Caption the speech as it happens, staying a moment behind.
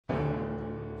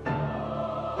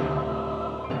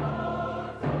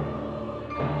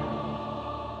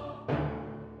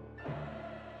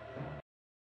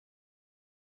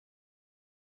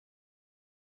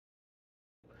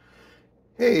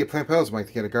Hey Plant Pals, Mike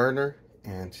the Cat Gardener,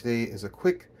 and today is a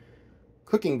quick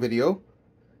cooking video.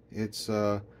 It's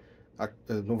November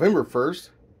 1st.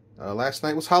 Last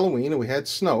night was Halloween and we had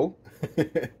snow.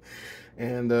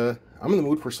 And I'm in the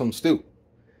mood for some stew.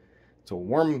 So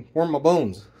warm my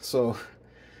bones. So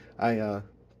I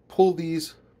pulled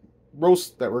these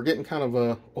roasts that were getting kind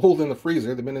of old in the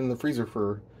freezer. They've been in the freezer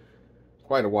for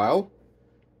quite a while.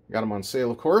 Got them on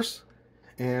sale, of course.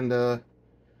 And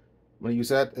I'm going to use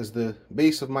that as the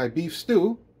base of my beef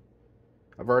stew.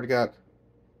 I've already got,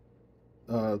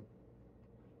 there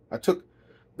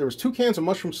was 2 cans of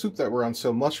mushroom soup that were on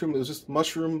sale. It was just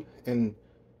mushroom and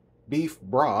beef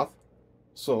broth.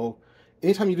 So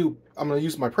anytime you do, I'm going to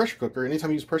use my pressure cooker.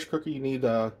 Anytime you use pressure cooker, you need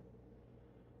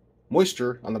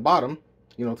moisture on the bottom,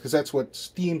 you know, because that's what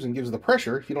steams and gives the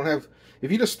pressure. If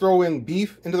you just throw in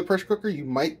beef into the pressure cooker, you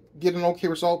might get an okay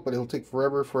result, but it'll take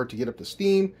forever for it to get up to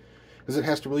steam, because it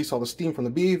has to release all the steam from the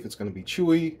beef. It's going to be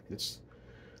chewy. It's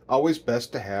always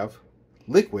best to have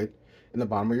liquid in the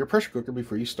bottom of your pressure cooker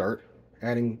before you start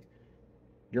adding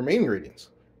your main ingredients.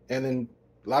 And then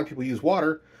a lot of people use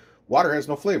water. Water has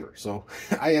no flavor, so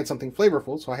I had something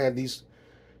flavorful. So I had these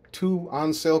 2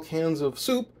 on sale cans of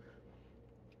soup.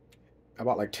 I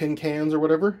bought like 10 cans or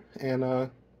whatever,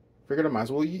 and figured I might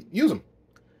as well use them.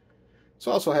 So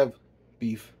I also have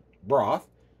beef broth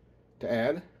to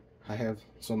add. I have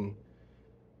some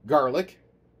garlic,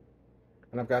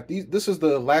 and I've got these. This is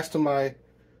the last of my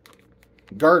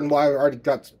garden. Well, I already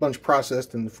got a bunch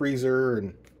processed in the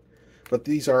freezer, but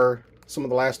these are some of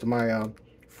the last of my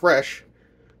fresh.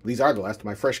 These are the last of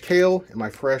my fresh kale and my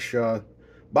fresh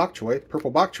bok choy, purple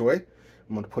bok choy.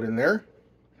 I'm going to put in there.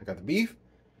 I got the beef.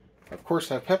 Of course,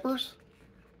 I have peppers,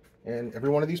 and every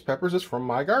one of these peppers is from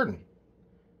my garden.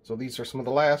 So these are some of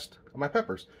the last of my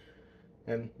peppers.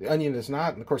 And the onion is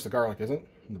not, and of course the garlic isn't,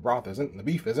 and the broth isn't, and the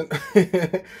beef isn't.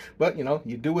 But, you know,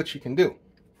 you do what you can do.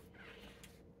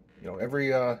 You know,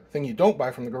 every thing you don't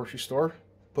buy from the grocery store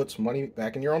puts money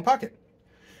back in your own pocket.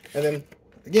 And then,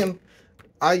 again,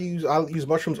 I'll use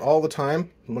mushrooms all the time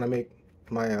when I make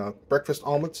my breakfast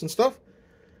omelets and stuff.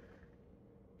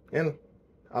 And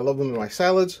I love them in my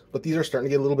salads, but these are starting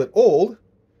to get a little bit old.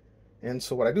 And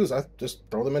so what I do is I just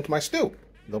throw them into my stew.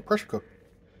 They'll pressure cook.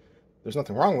 There's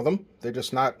nothing wrong with them. They're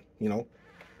just not, you know,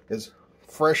 as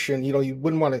fresh, and, you know, you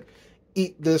wouldn't want to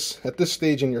eat this at this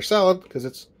stage in your salad, because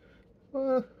it's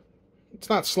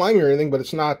not slimy or anything, but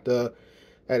it's not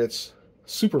at its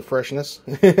super freshness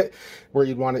where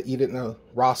you'd want to eat it in a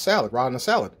raw in a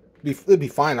salad. It'd be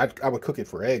fine. I would cook it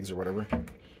for eggs or whatever.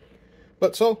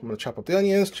 But so I'm going to chop up the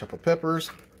onions, chop up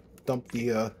peppers, dump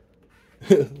the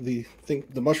the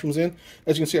mushrooms in.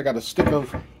 As you can see, I got a stick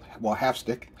of, well, half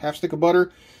stick of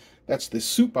butter. That's the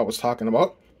soup I was talking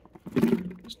about.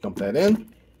 Just dump that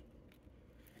in.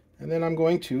 And then I'm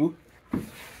going to,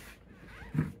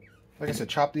 like I said,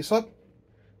 chop these up.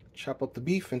 Chop up the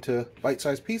beef into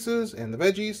bite-sized pieces and the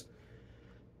veggies.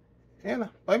 And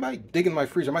I might dig in my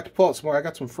freezer. I might pull out some more. I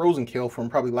got some frozen kale from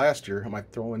probably last year. I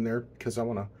might throw in there because I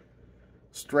want to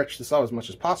stretch this out as much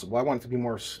as possible. I want it to be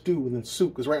more stew than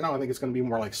soup, because right now I think it's going to be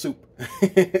more like soup.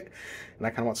 And I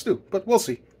kind of want stew, but we'll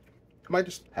see. I might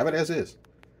just have it as is.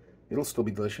 It'll still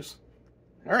be delicious.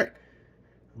 All right,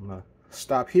 I'm going to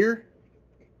stop here,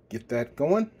 get that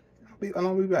going, and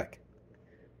I'll be back.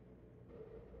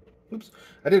 Oops,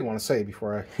 I did want to say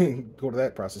before I go to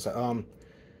that process,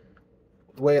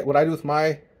 what I do with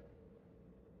my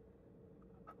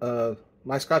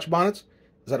my Scotch bonnets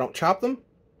is I don't chop them.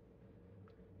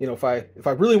 You know, if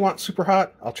I really want super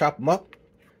hot, I'll chop them up.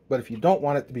 But if you don't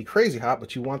want it to be crazy hot,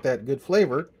 but you want that good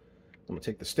flavor, I'm gonna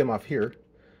take the stem off here,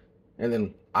 and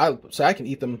then I can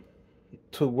eat them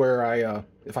to where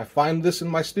if I find this in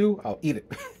my stew, I'll eat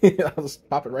it. I'll just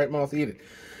pop it right in my mouth and eat it.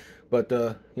 But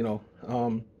you know,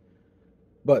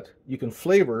 but you can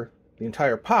flavor the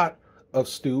entire pot of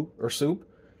stew or soup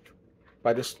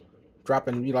by just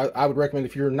dropping. You know, I would recommend,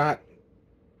 if you're not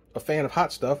a fan of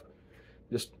hot stuff,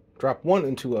 just drop one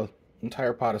into an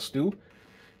entire pot of stew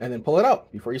and then pull it out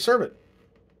before you serve it.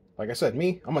 Like I said,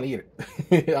 I'm gonna eat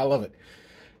it. I love it.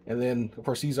 And then, of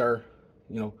course, these are,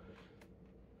 you know,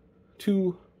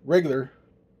 2 regular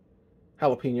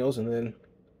jalapenos, and then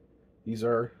these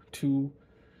are 2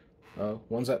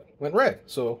 ones that went red.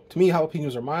 So to me,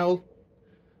 jalapenos are mild.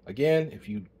 Again, if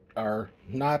you are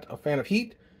not a fan of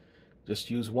heat, just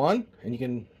use 1, and you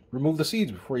can remove the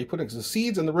seeds before you put it, because the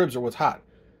seeds and the ribs are what's hot.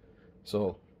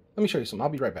 So let me show you some. I'll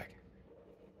be right back.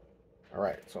 All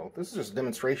right, so this is just a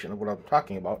demonstration of what I'm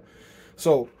talking about.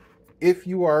 So if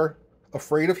you are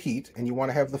afraid of heat and you want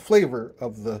to have the flavor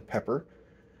of the pepper,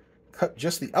 cut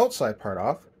just the outside part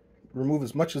off, remove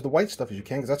as much of the white stuff as you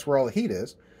can, because that's where all the heat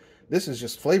is, This is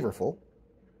just flavorful.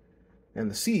 And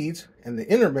the seeds and the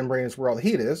inner membrane is where all the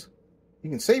heat is. You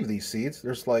can save these seeds.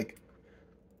 There's like,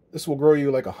 this will grow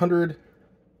you like 100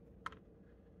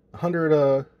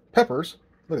 peppers.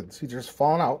 Look at the seeds are just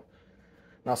falling out.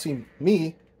 Now see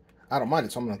me, I don't mind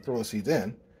it, so I'm going to throw the seeds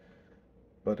in.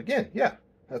 But again, yeah,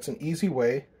 that's an easy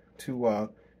way to,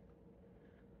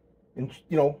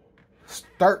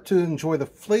 start to enjoy the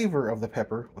flavor of the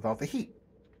pepper without the heat.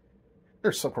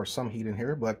 There's of course some heat in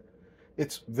here, but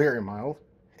it's very mild,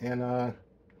 and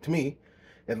to me,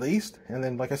 at least. And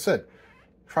then, like I said,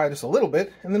 try this a little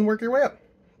bit and then work your way up.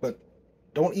 But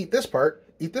don't eat this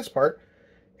part. Eat this part,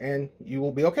 and you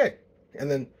will be okay. And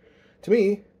then, to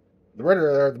me, the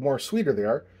redder they are, the more sweeter they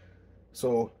are.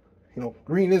 So,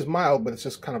 green is mild, but it's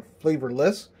just kind of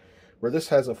flavorless, where this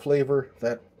has a flavor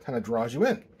that kind of draws you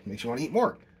in, makes you want to eat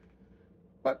more.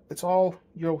 But it's all,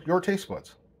 your taste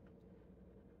buds.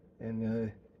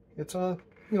 And it's a,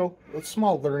 a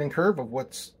small learning curve of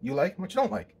what you like and what you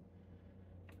don't like.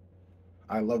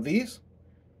 I love these.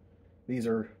 These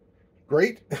are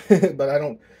great, but I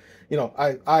don't,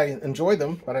 I enjoy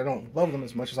them, but I don't love them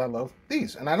as much as I love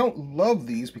these. And I don't love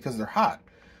these because they're hot.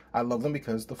 I love them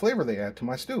because the flavor they add to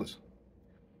my stews.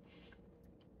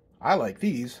 I like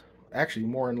these actually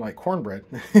more in like cornbread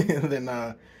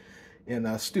than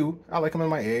in stew. I like them in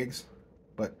my eggs,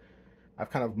 but I've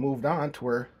kind of moved on to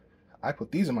where I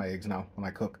put these in my eggs now when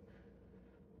I cook.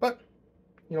 But,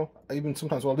 even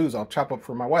sometimes what I'll do is I'll chop up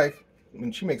for my wife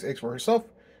when she makes eggs for herself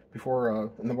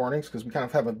before in the mornings, because we kind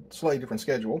of have a slightly different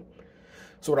schedule.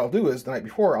 So what I'll do is the night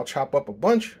before I'll chop up a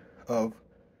bunch of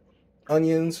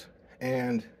onions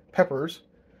and peppers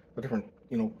of different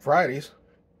varieties,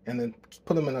 and then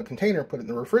put them in a container, put it in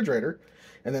the refrigerator,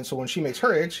 and then so when she makes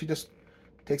her eggs, she just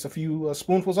takes a few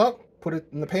spoonfuls out, put it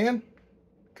in the pan,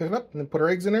 cook it up, and then put her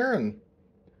eggs in there and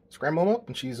scramble them up,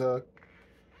 and she's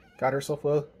got herself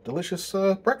a delicious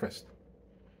breakfast.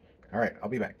 All right, I'll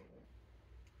be back.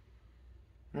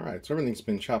 All right, so everything's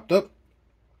been chopped up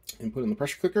and put in the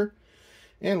pressure cooker.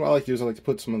 And what I like to do is I like to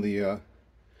put some of the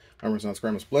Renaissance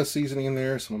Grandma's Blessed seasoning in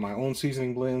there, some of my own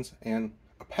seasoning blends, and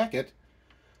a packet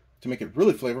to make it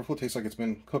really flavorful. It tastes like it's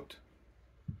been cooked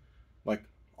like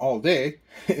all day.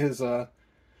 If I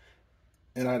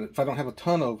don't have a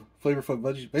ton of flavorful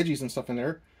veggies and stuff in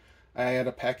there, I add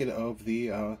a packet of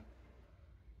the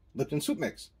Lipton soup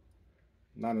mix.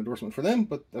 Not an endorsement for them,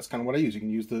 but that's kind of what I use. You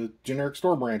can use the generic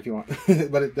store brand if you want,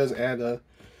 but it does add a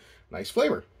nice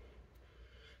flavor.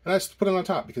 And I just put it on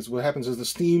top because what happens is the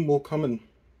steam will come and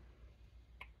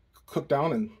cook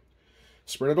down and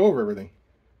spread it over everything.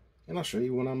 And I'll show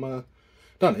you when I'm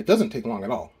done. It doesn't take long at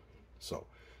all. So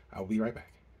I'll be right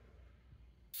back.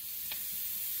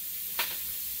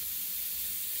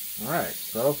 Alright,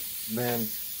 so then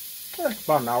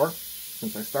about an hour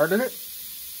since I started it.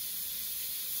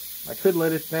 I could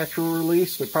let it natural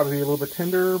release. It'd probably be a little bit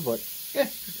tender, but yeah,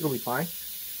 it'll be fine.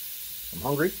 I'm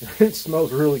hungry. It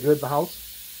smells really good in the house.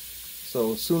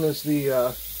 So as soon as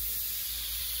the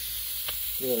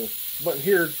button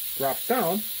here drops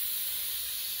down,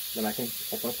 then I can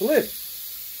open up the lid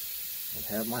and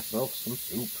have myself some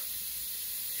soup.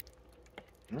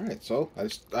 Alright, so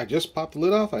I just popped the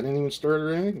lid off. I didn't even stir it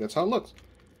or anything. That's how it looks.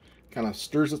 Kind of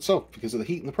stirs itself because of the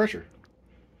heat and the pressure.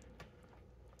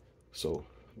 So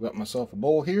I've got myself a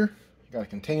bowl here. Got a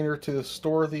container to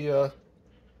store the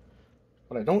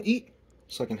what I don't eat,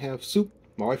 so I can have soup.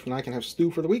 My wife and I can have stew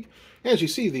for the week. As you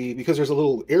see, because there's a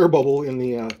little air bubble in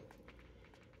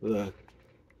the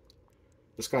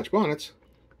Scotch bonnets,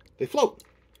 they float.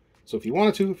 So if you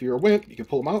wanted to, if you're a wimp, you can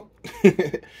pull them out.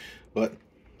 But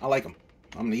I like them.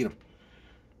 I'm gonna eat them.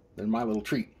 They're my little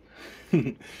treat.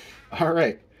 All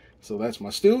right, so that's my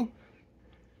stew,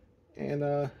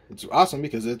 and it's awesome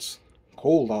because it's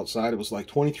cold outside. It was like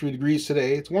 23 degrees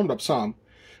today. It's warmed up some,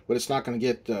 but it's not going to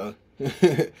get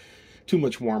too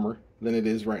much warmer than it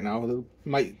is right now.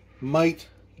 It might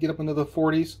get up into the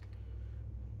 40s.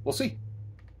 We'll see.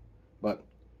 But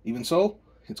even so,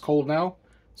 it's cold now,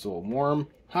 so a warm,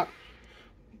 hot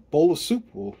bowl of soup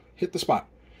will hit the spot.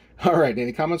 All right,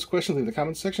 any comments, questions, leave in the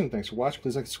comments section. Thanks for watching.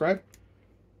 Please like, subscribe.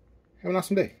 Have an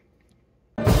awesome day.